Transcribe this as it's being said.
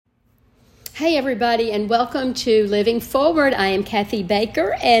Hey everybody, and welcome to Living Forward. I am Kathy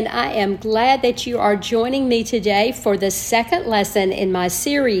Baker, and I am glad that you are joining me today for the second lesson in my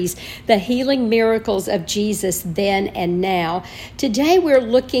series, The Healing Miracles of Jesus Then and Now. Today we're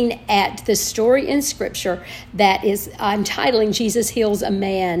looking at the story in Scripture that I'm titling Jesus Heals a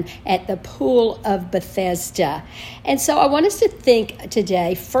Man at the Pool of Bethesda. And so I want us to think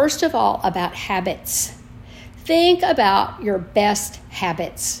today, first of all, about habits. Think about your best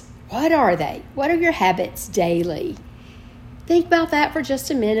habits. What are they? What are your habits daily? Think about that for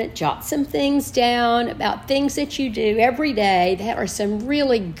just a minute. Jot some things down about things that you do every day that are some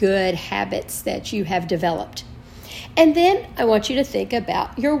really good habits that you have developed. And then I want you to think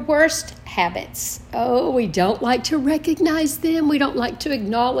about your worst habits. Oh, we don't like to recognize them. We don't like to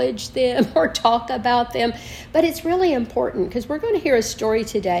acknowledge them or talk about them. But it's really important because we're going to hear a story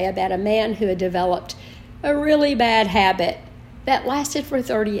today about a man who had developed a really bad habit that lasted for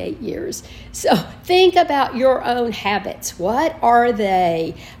 38 years. So think about your own habits. What are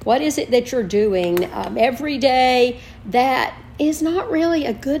they? What is it that you're doing every day that is not really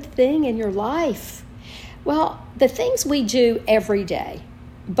a good thing in your life? Well, the things we do every day,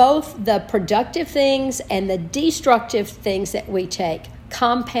 both the productive things and the destructive things that we take,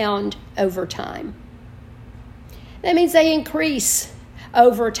 compound over time. That means they increase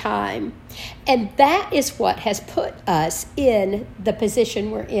over time. And that is what has put us in the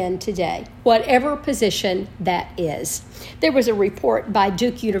position we're in today, whatever position that is. There was a report by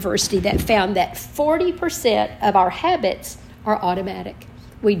Duke University that found that 40% of our habits are automatic.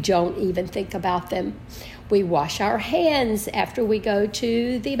 We don't even think about them. We wash our hands after we go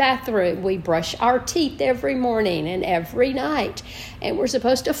to the bathroom. We brush our teeth every morning and every night. And we're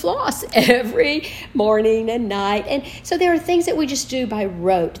supposed to floss every morning and night. And so there are things that we just do by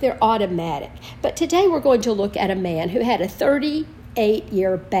rote. They're automatic. But today we're going to look at a man who had a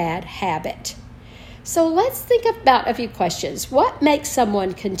 38-year bad habit. So let's think about a few questions. What makes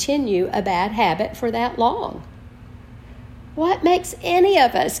someone continue a bad habit for that long? What makes any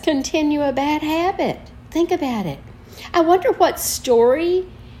of us continue a bad habit? Think about it. I wonder what story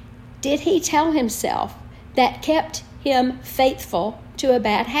did he tell himself that kept him faithful to a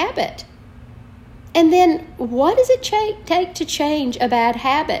bad habit? And then what does it take to change a bad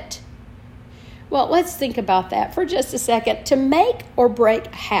habit? Well, let's think about that for just a second. To make or break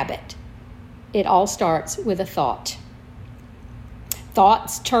a habit, it all starts with a thought.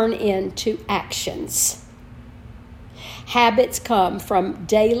 Thoughts turn into actions. Habits come from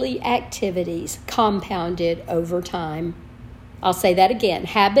daily activities compounded over time. I'll say that again.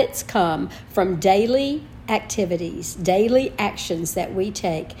 Habits come from daily activities, daily actions that we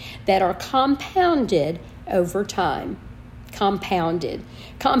take that are compounded over time. Compounded.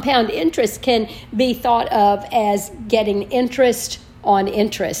 Compound interest can be thought of as getting interest on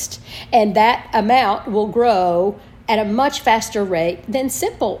interest, and that amount will grow at a much faster rate than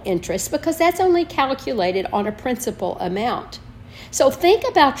simple interest because that's only calculated on a principal amount. So think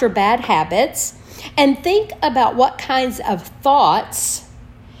about your bad habits and think about what kinds of thoughts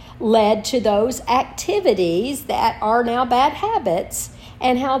led to those activities that are now bad habits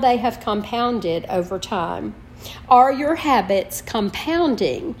and how they have compounded over time. Are your habits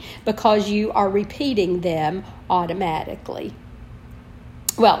compounding because you are repeating them automatically?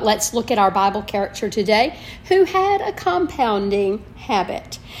 Well, let's look at our Bible character today who had a compounding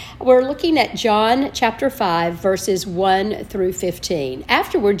habit. We're looking at John chapter 5, verses 1 through 15.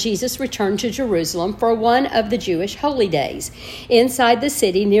 Afterward, Jesus returned to Jerusalem for one of the Jewish holy days. Inside the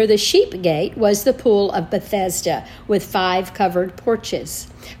city, near the sheep gate, was the pool of Bethesda with 5 covered porches.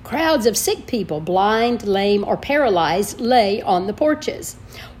 Crowds of sick people, blind, lame, or paralyzed, lay on the porches.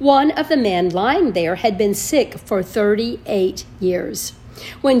 One of the men lying there had been sick for 38 years.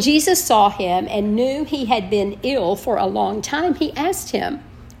 When Jesus saw him and knew he had been ill for a long time, he asked him,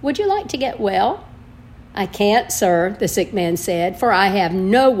 "Would you like to get well?" "I can't, sir," the sick man said, "for I have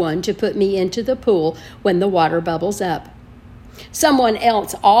no one to put me into the pool when the water bubbles up. Someone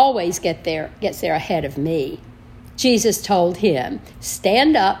else always gets there ahead of me." Jesus told him,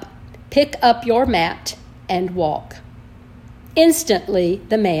 "Stand up, pick up your mat, and walk." Instantly,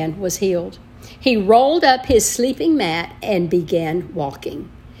 the man was healed. He rolled up his sleeping mat and began walking.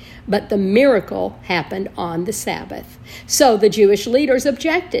 But the miracle happened on the Sabbath. So the Jewish leaders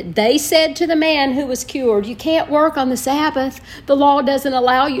objected. They said to the man who was cured, "You can't work on the Sabbath. The law doesn't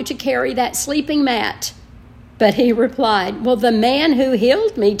allow you to carry that sleeping mat." But he replied, "Well, the man who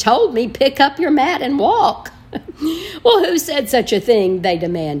healed me told me, pick up your mat and walk." "Well, who said such a thing?" they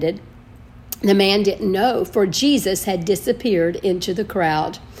demanded. The man didn't know, for Jesus had disappeared into the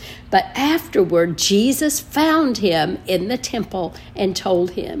crowd. But afterward, Jesus found him in the temple and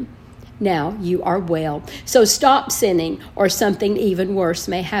told him, Now you are well. So stop sinning, or something even worse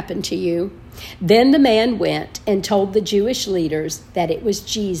may happen to you." Then the man went and told the Jewish leaders that it was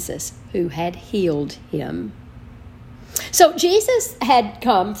Jesus who had healed him. So Jesus had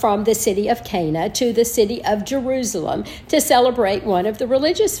come from the city of Cana to the city of Jerusalem to celebrate one of the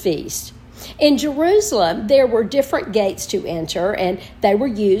religious feasts. In Jerusalem, there were different gates to enter, and they were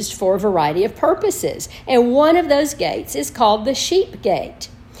used for a variety of purposes. And one of those gates is called the Sheep Gate.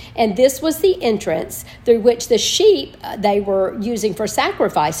 And this was the entrance through which the sheep they were using for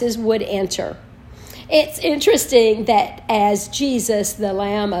sacrifices would enter. It's interesting that as Jesus, the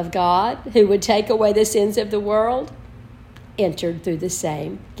Lamb of God, who would take away the sins of the world, entered through the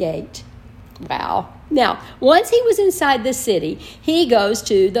same gate. Wow. Now, once he was inside the city, he goes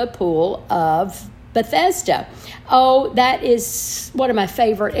to the pool of Bethesda. Oh, that is one of my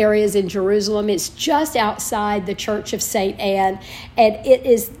favorite areas in Jerusalem. It's just outside the Church of St. Anne, and it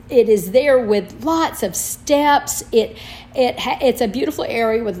is there with lots of steps. It's a beautiful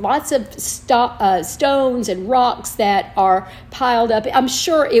area with lots of stones and rocks that are piled up. I'm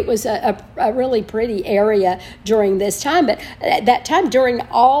sure it was a really pretty area during this time, but at that time, during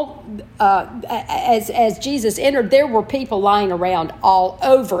all as Jesus entered, there were people lying around all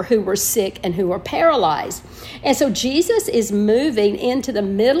over who were sick and who were paralyzed. And so Jesus is moving into the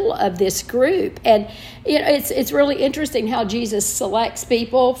middle of this group, and it's really interesting how Jesus selects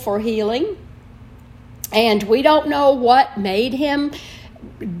people for healing. And we don't know what made him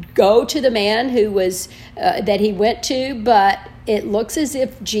go to the man who was that he went to, but it looks as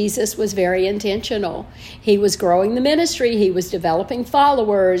if Jesus was very intentional. He was growing the ministry, he was developing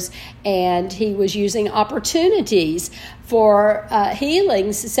followers, and he was using opportunities for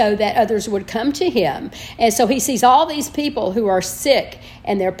healings so that others would come to him. And so he sees all these people who are sick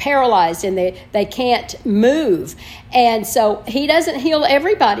and they're paralyzed and they can't move. And so he doesn't heal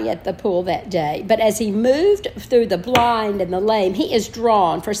everybody at the pool that day. But as he moved through the blind and the lame, he is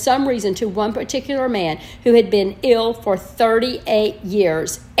drawn for some reason to one particular man who had been ill for 38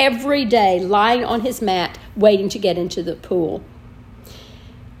 years, every day lying on his mat waiting to get into the pool.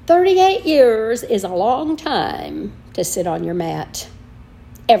 38 years is a long time to sit on your mat.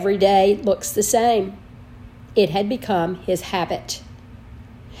 Every day looks the same. It had become his habit.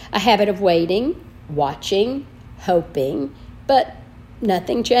 A habit of waiting, watching, hoping, but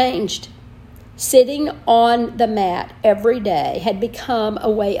nothing changed. Sitting on the mat every day had become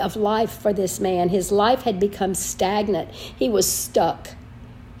a way of life for this man. His life had become stagnant. He was stuck.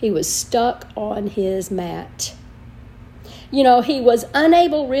 He was stuck on his mat. He was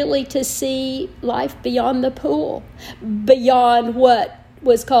unable really to see life beyond the pool, beyond what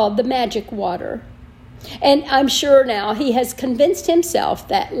was called the magic water. And I'm sure now he has convinced himself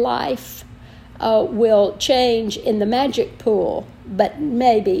that life will change in the magic pool, but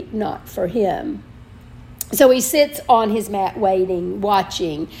maybe not for him. So he sits on his mat waiting,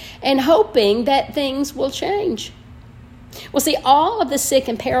 watching, and hoping that things will change. Well, see, all of the sick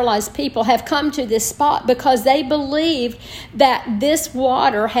and paralyzed people have come to this spot because they believed that this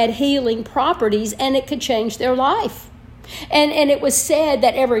water had healing properties and it could change their life. And it was said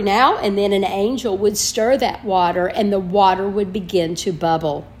that every now and then an angel would stir that water and the water would begin to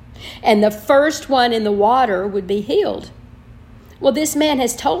bubble. And the first one in the water would be healed. Well, this man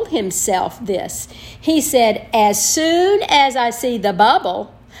has told himself this. He said, as soon as I see the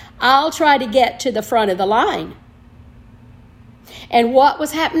bubble, I'll try to get to the front of the line. And what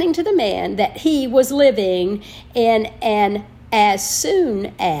was happening to the man? That he was living in an as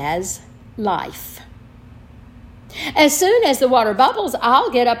soon as life. As soon as the water bubbles, I'll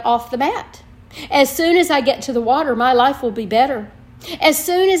get up off the mat. As soon as I get to the water, my life will be better. As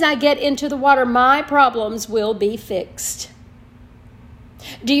soon as I get into the water, my problems will be fixed.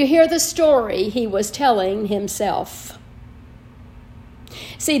 Do you hear the story he was telling himself?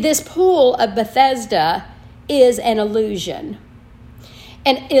 See, this pool of Bethesda is an illusion.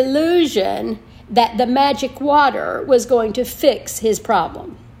 An illusion that the magic water was going to fix his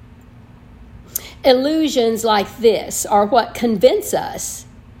problem. Illusions like this are what convince us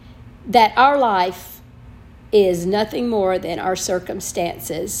that our life is nothing more than our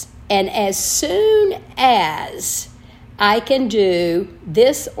circumstances. And as soon as I can do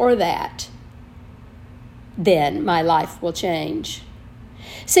this or that, then my life will change.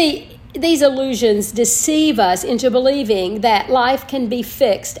 See, these illusions deceive us into believing that life can be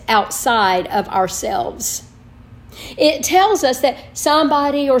fixed outside of ourselves. It tells us that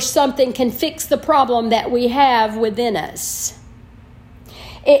somebody or something can fix the problem that we have within us.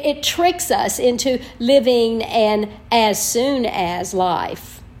 It tricks us into living an as soon as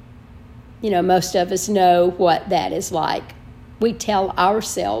life. Most of us know what that is like. we tell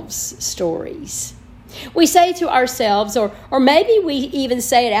ourselves stories. We say to ourselves, or maybe we even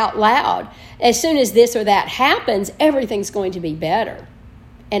say it out loud, as soon as this or that happens, everything's going to be better,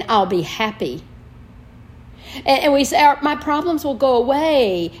 and I'll be happy. And we say, my problems will go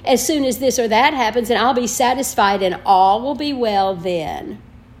away as soon as this or that happens, and I'll be satisfied, and all will be well then.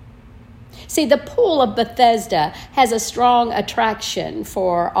 See, the pool of Bethesda has a strong attraction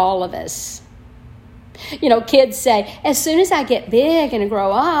for all of us. You know, kids say, as soon as I get big and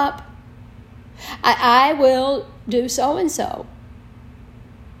grow up, I will do so-and-so.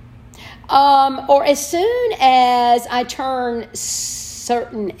 Or as soon as I turn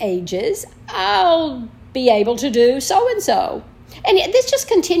certain ages, I'll be able to do so-and-so. And this just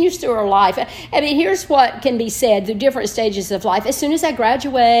continues through our life. I mean, here's what can be said through different stages of life. As soon as I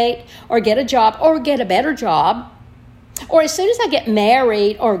graduate or get a job or get a better job, or as soon as I get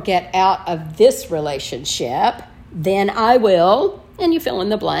married or get out of this relationship, then I will, and you fill in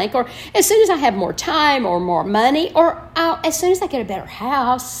the blank, or as soon as I have more time or more money, or as soon as I get a better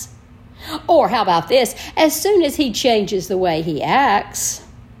house, or how about this, as soon as he changes the way he acts,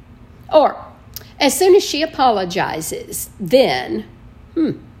 or as soon as she apologizes, then,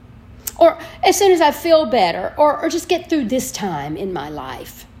 or as soon as I feel better, or just get through this time in my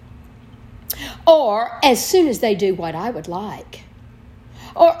life, or as soon as they do what I would like,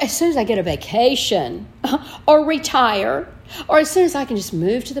 or as soon as I get a vacation, or retire, or as soon as I can just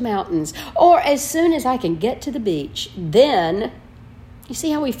move to the mountains, or as soon as I can get to the beach, then, you see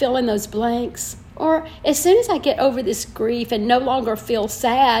how we fill in those blanks? Or as soon as I get over this grief and no longer feel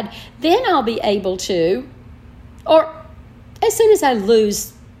sad, then I'll be able to. Or as soon as I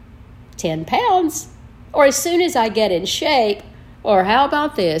lose 10 pounds, or as soon as I get in shape, or how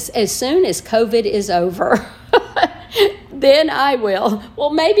about this, as soon as COVID is over, then I will.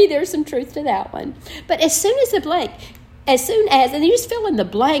 Well, maybe there's some truth to that one. But as soon as the blank, as soon as, and you just fill in the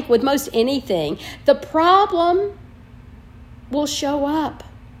blank with most anything, the problem will show up.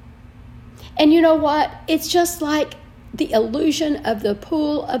 And you know what? It's just like the illusion of the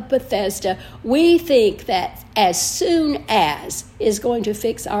pool of Bethesda. We think that as soon as is going to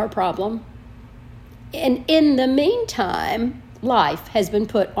fix our problem. And in the meantime, life has been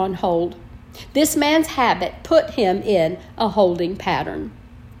put on hold. This man's habit put him in a holding pattern.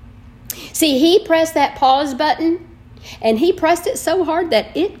 See, he pressed that pause button, and he pressed it so hard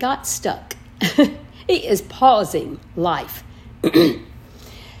that it got stuck. He is pausing life.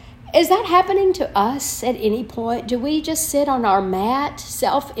 Is that happening to us at any point? Do we just sit on our mat,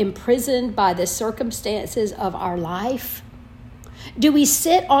 self-imprisoned by the circumstances of our life? Do we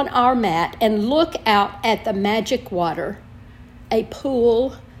sit on our mat and look out at the magic water, a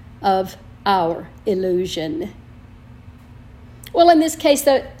pool of our illusion? Well, in this case,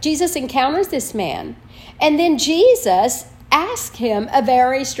 Jesus encounters this man, and then Jesus asks him a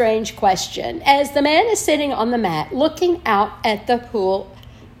very strange question. As the man is sitting on the mat, looking out at the pool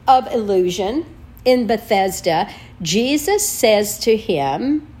of illusion in Bethesda, Jesus says to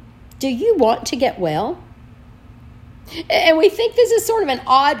him, "Do you want to get well?" And we think this is sort of an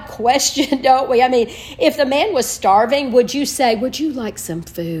odd question, don't we? I mean, if the man was starving, would you say, "Would you like some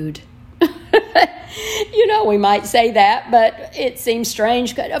food?" You know, we might say that, but it seems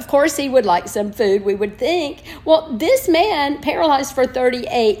strange. Of course, he would like some food, we would think. Well, this man paralyzed for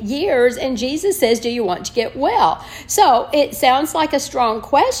 38 years, and Jesus says, "Do you want to get well?" So it sounds like a strong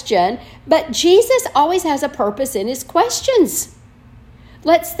question, but Jesus always has a purpose in his questions.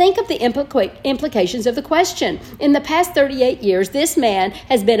 Let's think of the implications of the question. In the past 38 years, this man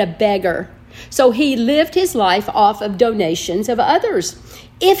has been a beggar. So he lived his life off of donations of others.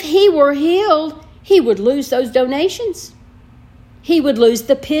 If he were healed, he would lose those donations. He would lose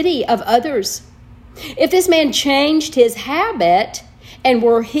the pity of others. If this man changed his habit and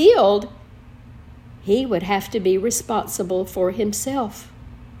were healed, he would have to be responsible for himself.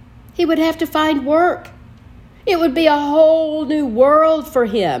 He would have to find work. It would be a whole new world for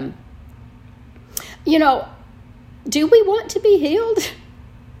him. You know, do we want to be healed?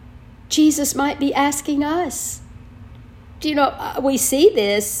 Jesus might be asking us. You know, we see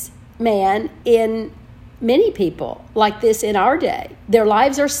this man in many people like this in our day. Their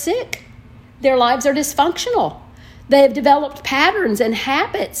lives are sick. Their lives are dysfunctional. They have developed patterns and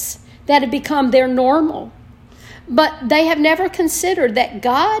habits that have become their normal. But they have never considered that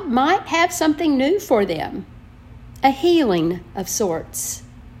God might have something new for them, a healing of sorts.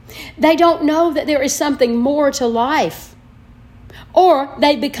 They don't know that there is something more to life. Or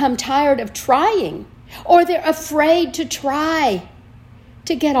they become tired of trying. Or they're afraid to try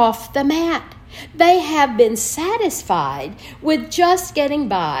to get off the mat. They have been satisfied with just getting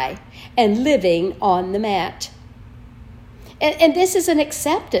by and living on the mat. And this is an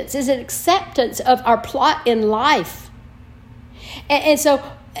acceptance. It's an acceptance of our plot in life. And so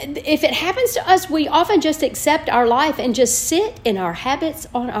if it happens to us, we often just accept our life and just sit in our habits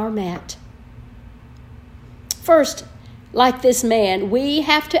on our mat. First, like this man, we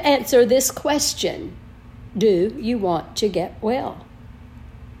have to answer this question. Do you want to get well?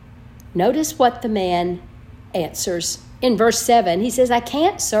 Notice what the man answers. In verse 7, he says, I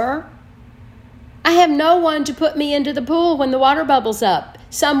can't, sir. I have no one to put me into the pool when the water bubbles up.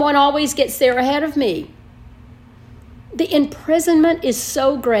 Someone always gets there ahead of me. The imprisonment is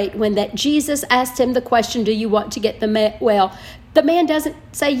so great when that Jesus asked him the question, do you want to get well? The man doesn't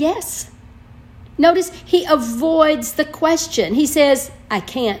say yes. Notice he avoids the question. He says, I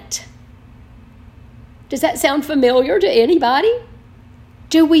can't. Does that sound familiar to anybody?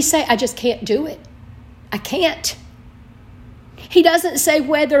 Do we say, I just can't do it? I can't. He doesn't say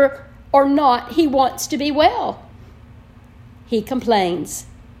whether or not he wants to be well. He complains.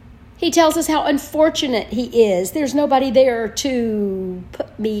 He tells us how unfortunate he is. There's nobody there to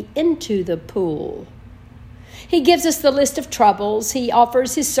put me into the pool. He gives us the list of troubles. He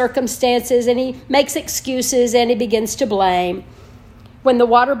offers his circumstances, and he makes excuses, and he begins to blame. When the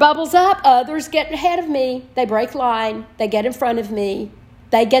water bubbles up, others get ahead of me. They break line. They get in front of me.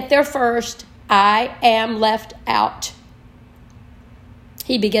 They get there first. I am left out.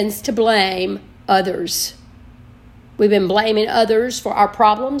 He begins to blame others. We've been blaming others for our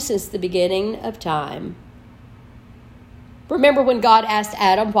problems since the beginning of time. Remember when God asked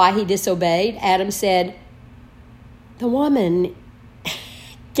Adam why he disobeyed? Adam said, the woman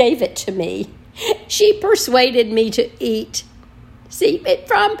gave it to me. She persuaded me to eat. See,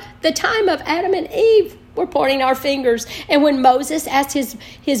 from the time of Adam and Eve, we're pointing our fingers. And when Moses asked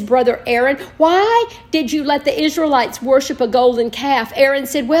his brother Aaron, why did you let the Israelites worship a golden calf? Aaron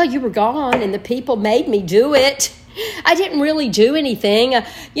said, well, you were gone and the people made me do it. I didn't really do anything.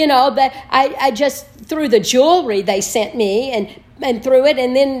 That I just threw the jewelry they sent me and threw it.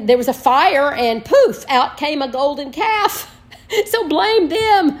 And then there was a fire and poof, out came a golden calf. So blame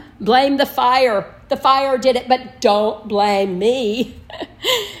them. Blame the fire. The fire did it, but don't blame me.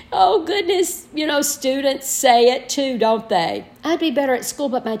 Oh, goodness. Students say it too, don't they? I'd be better at school,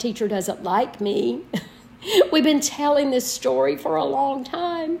 but my teacher doesn't like me. We've been telling this story for a long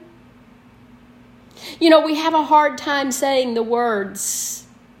time. We have a hard time saying the words,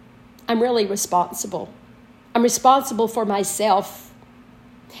 I'm really responsible. I'm responsible for myself.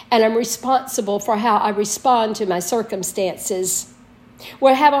 And I'm responsible for how I respond to my circumstances.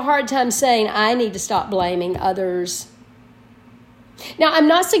 We have a hard time saying, I need to stop blaming others. Now, I'm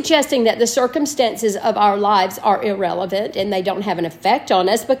not suggesting that the circumstances of our lives are irrelevant and they don't have an effect on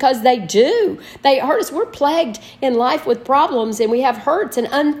us, because they do. They hurt us. We're plagued in life with problems, and we have hurts, and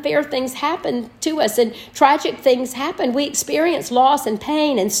unfair things happen to us, and tragic things happen. We experience loss and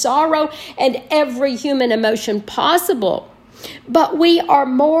pain and sorrow and every human emotion possible. But we are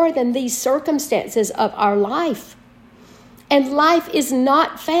more than these circumstances of our life. And life is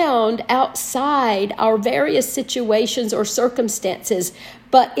not found outside our various situations or circumstances,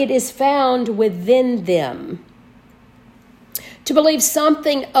 but it is found within them. To believe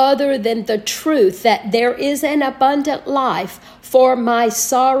something other than the truth that there is an abundant life for my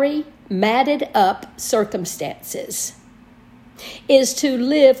sorry, matted up circumstances is to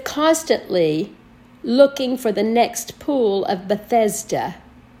live constantly looking for the next pool of Bethesda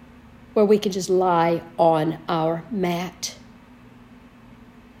where we can just lie on our mat.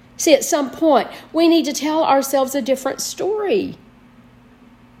 See, at some point, we need to tell ourselves a different story.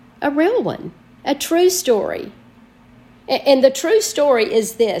 A real one. A true story. And the true story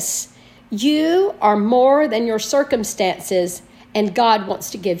is this. You are more than your circumstances, and God wants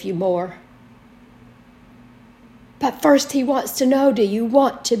to give you more. But first, he wants to know, do you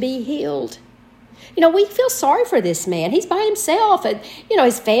want to be healed? We feel sorry for this man. He's by himself, and,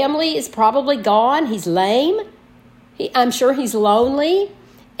 his family is probably gone. He's lame. I'm sure he's lonely.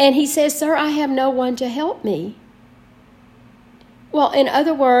 And he says, sir, I have no one to help me. Well, in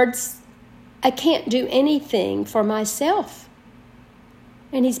other words, I can't do anything for myself.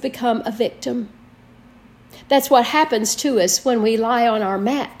 And he's become a victim. That's what happens to us when we lie on our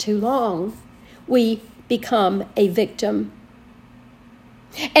mat too long. We become a victim.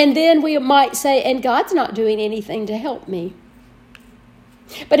 And then we might say, and God's not doing anything to help me.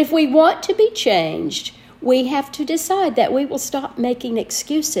 But if we want to be changed, we have to decide that we will stop making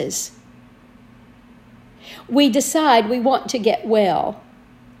excuses. We decide we want to get well.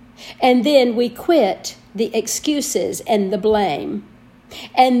 And then we quit the excuses and the blame.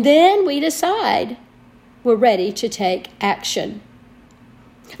 And then we decide we're ready to take action.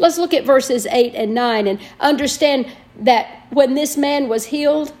 Let's look at verses 8 and 9 and understand that when this man was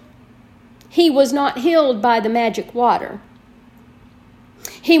healed, he was not healed by the magic water.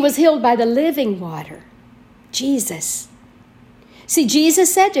 He was healed by the living water, Jesus. See,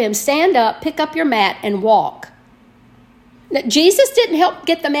 Jesus said to him, stand up, pick up your mat, and walk. Now, Jesus didn't help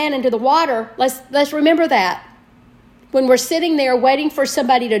get the man into the water. Let's remember that. When we're sitting there waiting for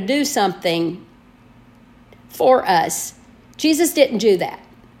somebody to do something for us, Jesus didn't do that.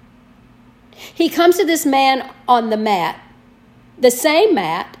 He comes to this man on the mat, the same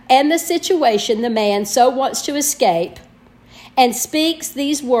mat and the situation the man so wants to escape, and speaks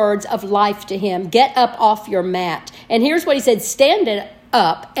these words of life to him. Get up off your mat. And here's what he said, stand it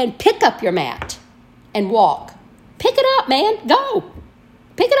up and pick up your mat and walk. Pick it up, man. Go.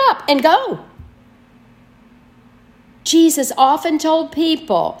 Pick it up and go. Jesus often told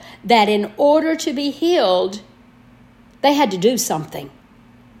people that in order to be healed, they had to do something.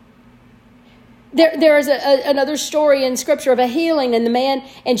 There is another story in Scripture of a healing,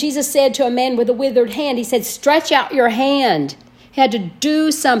 and Jesus said to a man with a withered hand, he said, stretch out your hand. He had to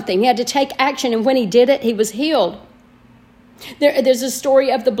do something. He had to take action, and when he did it, he was healed. There's a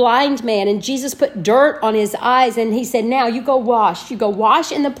story of the blind man, and Jesus put dirt on his eyes, and he said, now you go wash. You go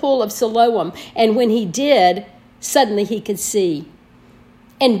wash in the pool of Siloam. And when he did, suddenly he could see.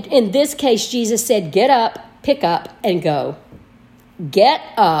 And in this case, Jesus said, get up, pick up, and go. Get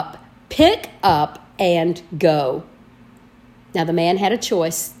up, pick up, and go. Now, the man had a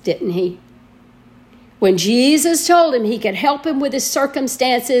choice, didn't he? When Jesus told him he could help him with his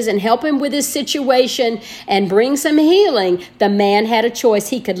circumstances and help him with his situation and bring some healing, the man had a choice.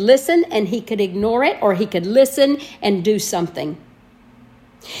 He could listen and he could ignore it, or he could listen and do something.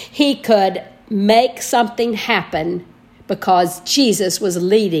 He could make something happen because Jesus was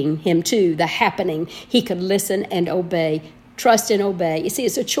leading him to the happening. He could listen and obey, trust and obey. You see,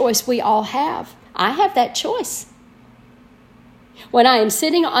 it's a choice we all have. I have that choice. When I am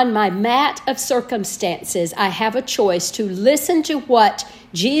sitting on my mat of circumstances, I have a choice to listen to what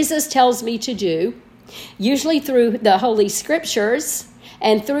Jesus tells me to do, usually through the Holy Scriptures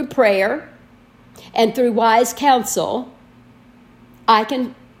and through prayer and through wise counsel. I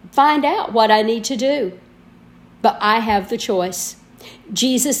can find out what I need to do, but I have the choice.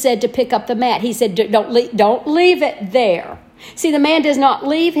 Jesus said to pick up the mat. He said, don't leave it there. See, the man does not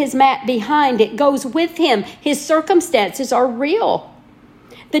leave his mat behind. It goes with him. His circumstances are real.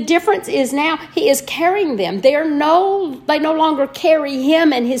 The difference is now he is carrying them. They no longer carry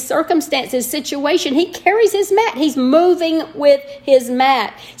him and his circumstances, situation. He carries his mat. He's moving with his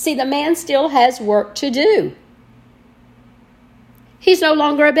mat. See, the man still has work to do. He's no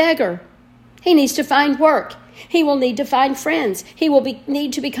longer a beggar. He needs to find work. He will need to find friends. He will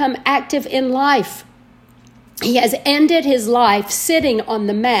need to become active in life. He has ended his life sitting on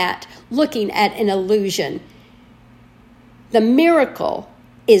the mat looking at an illusion. The miracle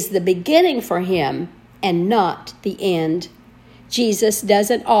is the beginning for him and not the end. Jesus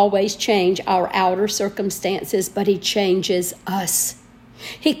doesn't always change our outer circumstances, but he changes us.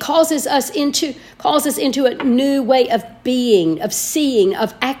 He calls us into a new way of being, of seeing,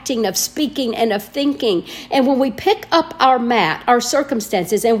 of acting, of speaking, and of thinking. And when we pick up our mat, our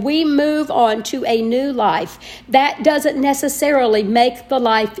circumstances, and we move on to a new life, that doesn't necessarily make the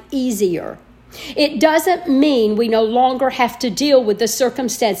life easier. It doesn't mean we no longer have to deal with the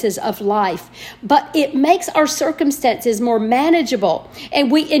circumstances of life, but it makes our circumstances more manageable,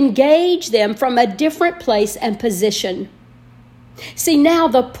 and we engage them from a different place and position. See, now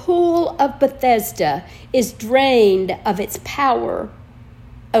the pool of Bethesda is drained of its power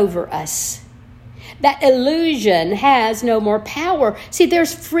over us. That illusion has no more power. See,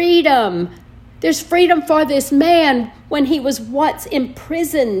 there's freedom. There's freedom for this man when he was once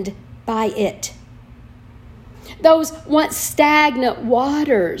imprisoned by it. Those once stagnant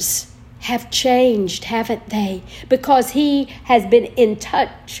waters have changed, haven't they? Because he has been in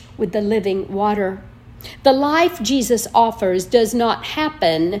touch with the living water. The life Jesus offers does not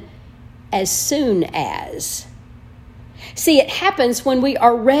happen as soon as. See, it happens when we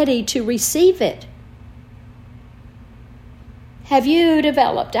are ready to receive it. Have you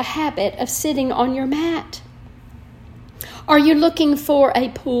developed a habit of sitting on your mat? Are you looking for a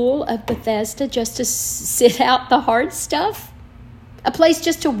pool of Bethesda just to sit out the hard stuff? A place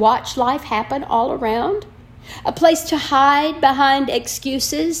just to watch life happen all around? A place to hide behind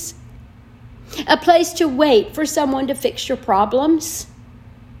excuses? A place to wait for someone to fix your problems?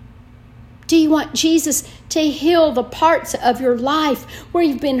 Do you want Jesus to heal the parts of your life where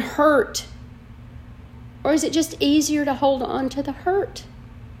you've been hurt? Or is it just easier to hold on to the hurt?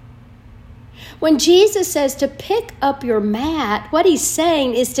 When Jesus says to pick up your mat, what he's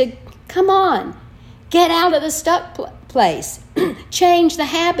saying is to, come on, get out of the stuck place. Change the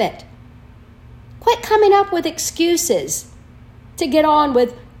habit. Quit coming up with excuses to get on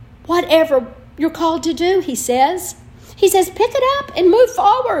with whatever you're called to do, he says. He says, pick it up and move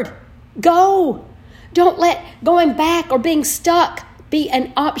forward. Go. Don't let going back or being stuck be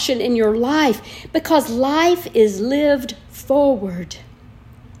an option in your life, because life is lived forward.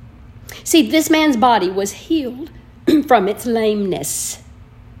 See, this man's body was healed from its lameness.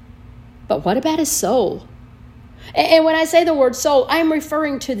 But what about his soul? And when I say the word soul, I'm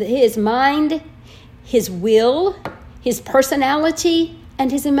referring to his mind, his will, his personality,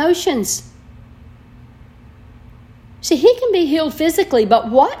 and his emotions. See, he can be healed physically, but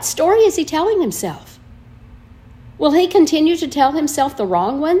what story is he telling himself? Will he continue to tell himself the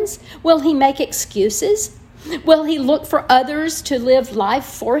wrong ones? Will he make excuses? Will he look for others to live life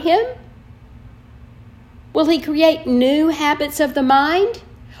for him? Will he create new habits of the mind?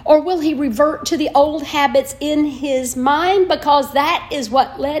 Or will he revert to the old habits in his mind, because that is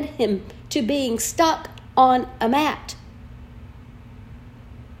what led him to being stuck on a mat?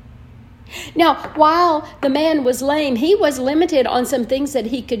 Now, while the man was lame, he was limited on some things that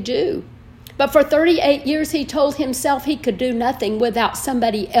he could do. But for 38 years, he told himself he could do nothing without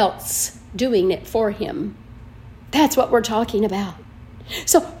somebody else doing it for him. That's what we're talking about.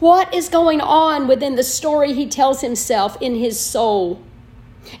 So what is going on within the story he tells himself in his soul?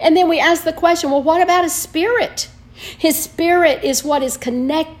 And then we ask the question, well, what about his spirit? His spirit is what is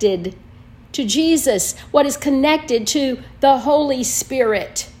connected to Jesus, what is connected to the Holy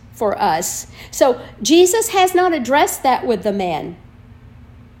Spirit for us. So Jesus has not addressed that with the man.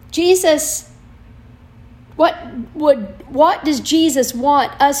 Jesus, what does Jesus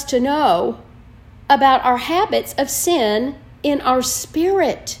want us to know about our habits of sin in our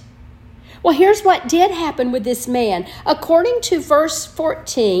spirit? Well, here's what did happen with this man. According to verse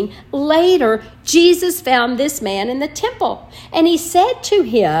 14, later, Jesus found this man in the temple, and he said to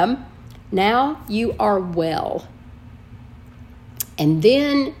him, "Now you are well." And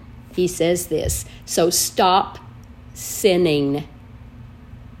then he says this, "So stop sinning,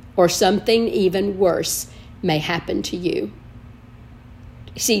 or something even worse may happen to you."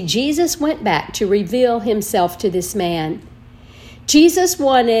 See, Jesus went back to reveal himself to this man. Jesus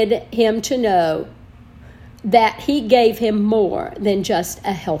wanted him to know that he gave him more than just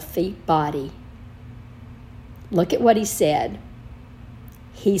a healthy body. Look at what he said.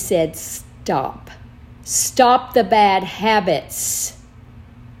 He said, stop. Stop the bad habits.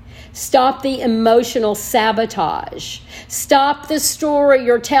 Stop the emotional sabotage. Stop the story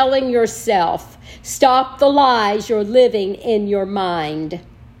you're telling yourself. Stop the lies you're living in your mind.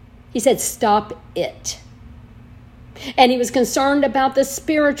 He said, stop it. And he was concerned about the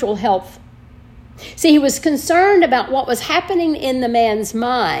spiritual health. See, he was concerned about what was happening in the man's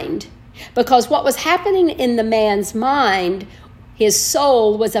mind, because what was happening in the man's mind, his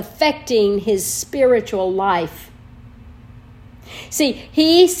soul, was affecting his spiritual life. See,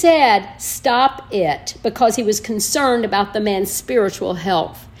 he said, stop it, because he was concerned about the man's spiritual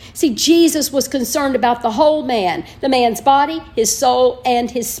health. See, Jesus was concerned about the whole man, the man's body, his soul, and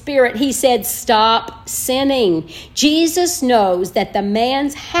his spirit. He said, stop sinning. Jesus knows that the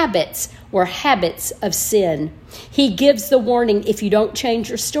man's habits were habits of sin. He gives the warning, if you don't change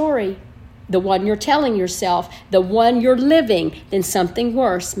your story, the one you're telling yourself, the one you're living, then something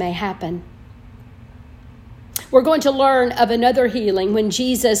worse may happen. We're going to learn of another healing when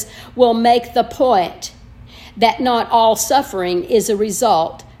Jesus will make the point that not all suffering is a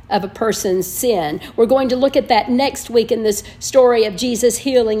result of a person's sin. We're going to look at that next week in this story of Jesus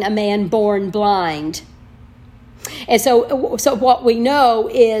healing a man born blind. And so what we know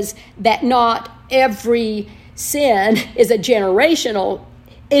is that not every sin is a generational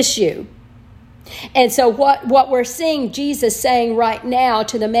issue. And so what we're seeing Jesus saying right now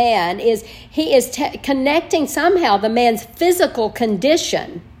to the man is he is connecting somehow the man's physical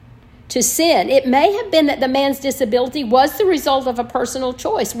condition to sin. It may have been that the man's disability was the result of a personal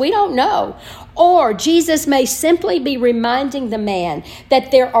choice. We don't know. Or Jesus may simply be reminding the man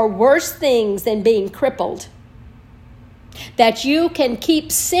that there are worse things than being crippled. That you can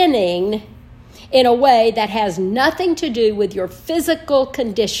keep sinning in a way that has nothing to do with your physical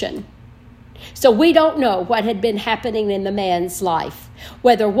condition. So we don't know what had been happening in the man's life,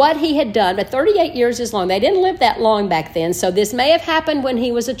 whether what he had done, but 38 years is long. They didn't live that long back then, so this may have happened when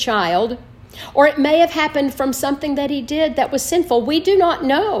he was a child, or it may have happened from something that he did that was sinful. We do not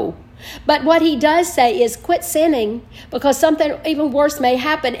know. But what he does say is quit sinning, because something even worse may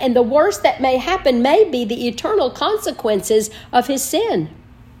happen, and the worst that may happen may be the eternal consequences of his sin.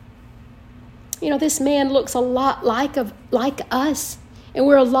 this man looks a lot like us, and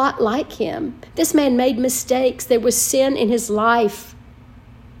we're a lot like him. This man made mistakes. There was sin in his life.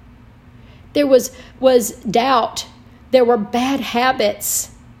 There was doubt. There were bad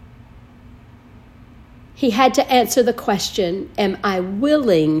habits. He had to answer the question, am I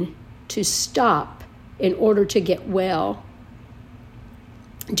willing to stop in order to get well?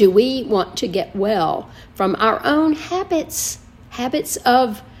 Do we want to get well from our own habits? Habits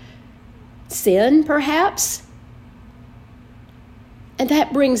of sin, perhaps? And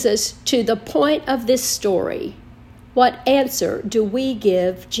that brings us to the point of this story. What answer do we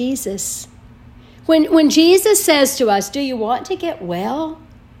give Jesus? When Jesus says to us, do you want to get well?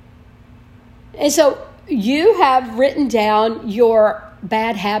 And so you have written down your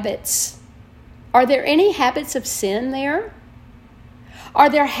bad habits. Are there any habits of sin there? Are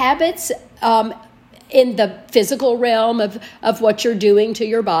there habits in the physical realm of what you're doing to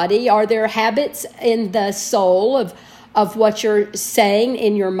your body? Are there habits in the soul of what you're saying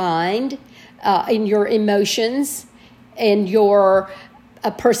in your mind, in your emotions, in your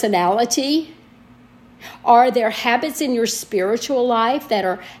personality? Are there habits in your spiritual life that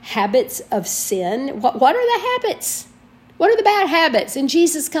are habits of sin? What are the habits? What are the bad habits? And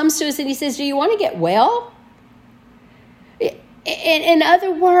Jesus comes to us and he says, do you want to get well? In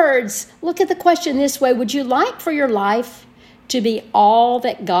other words, look at the question this way. Would you like for your life to be all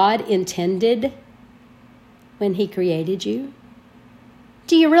that God intended when he created you?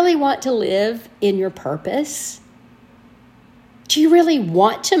 Do you really want to live in your purpose? Do you really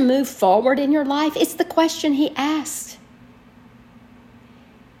want to move forward in your life? It's the question he asked.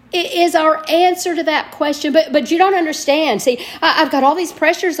 It is our answer to that question, but you don't understand. See, I've got all these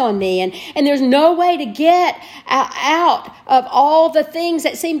pressures on me, and there's no way to get out of all the things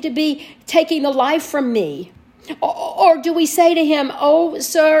that seem to be taking the life from me. Or do we say to him, oh,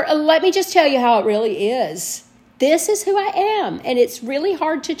 sir, let me just tell you how it really is. This is who I am, and it's really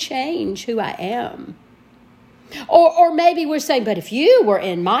hard to change who I am. Or maybe we're saying, but if you were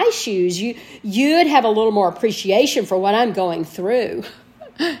in my shoes, you'd have a little more appreciation for what I'm going through.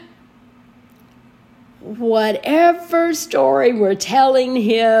 Whatever story we're telling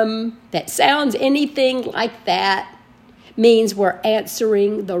him that sounds anything like that means we're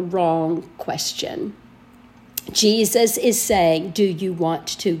answering the wrong question. Jesus is saying, do you want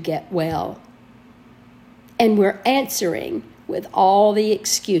to get well? And we're answering with all the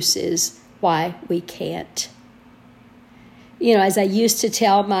excuses why we can't. As I used to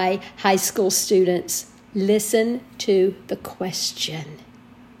tell my high school students, listen to the question.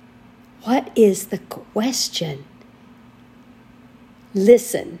 What is the question?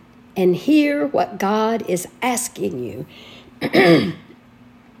 Listen and hear what God is asking you.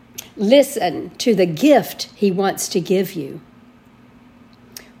 Listen to the gift he wants to give you.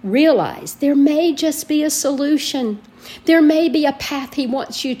 Realize there may just be a solution. There may be a path he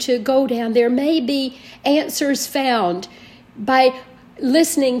wants you to go down. There may be answers found by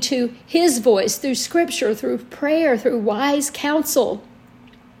listening to his voice through scripture, through prayer, through wise counsel.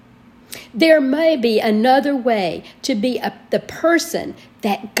 There may be another way to be the person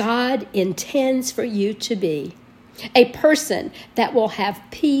that God intends for you to be. A person that will have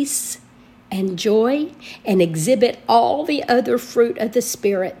peace and joy and exhibit all the other fruit of the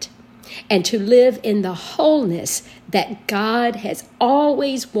Spirit, and to live in the wholeness that God has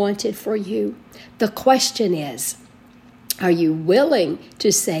always wanted for you. The question is, are you willing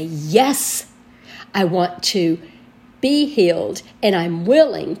to say, yes, I want to be healed, and I'm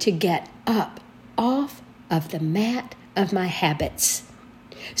willing to get up off of the mat of my habits?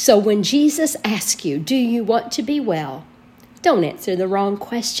 So when Jesus asks you, do you want to be well? Don't answer the wrong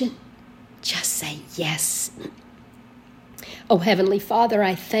question. Just say yes. Oh, Heavenly Father,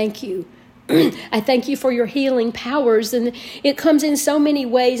 I thank you. I thank you for your healing powers, and it comes in so many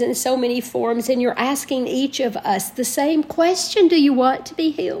ways and so many forms, and you're asking each of us the same question. Do you want to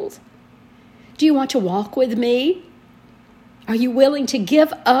be healed? Do you want to walk with me? Are you willing to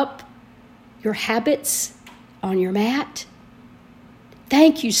give up your habits on your mat?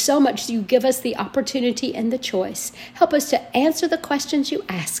 Thank you so much that you give us the opportunity and the choice. Help us to answer the questions you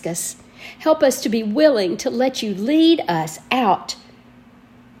ask us. Help us to be willing to let you lead us out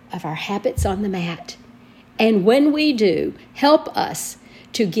of our habits on the mat. And when we do, help us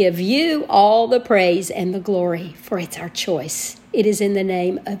to give you all the praise and the glory, for it's our choice. It is in the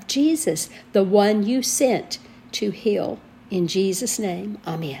name of Jesus, the one you sent to heal. In Jesus' name,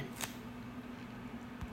 amen.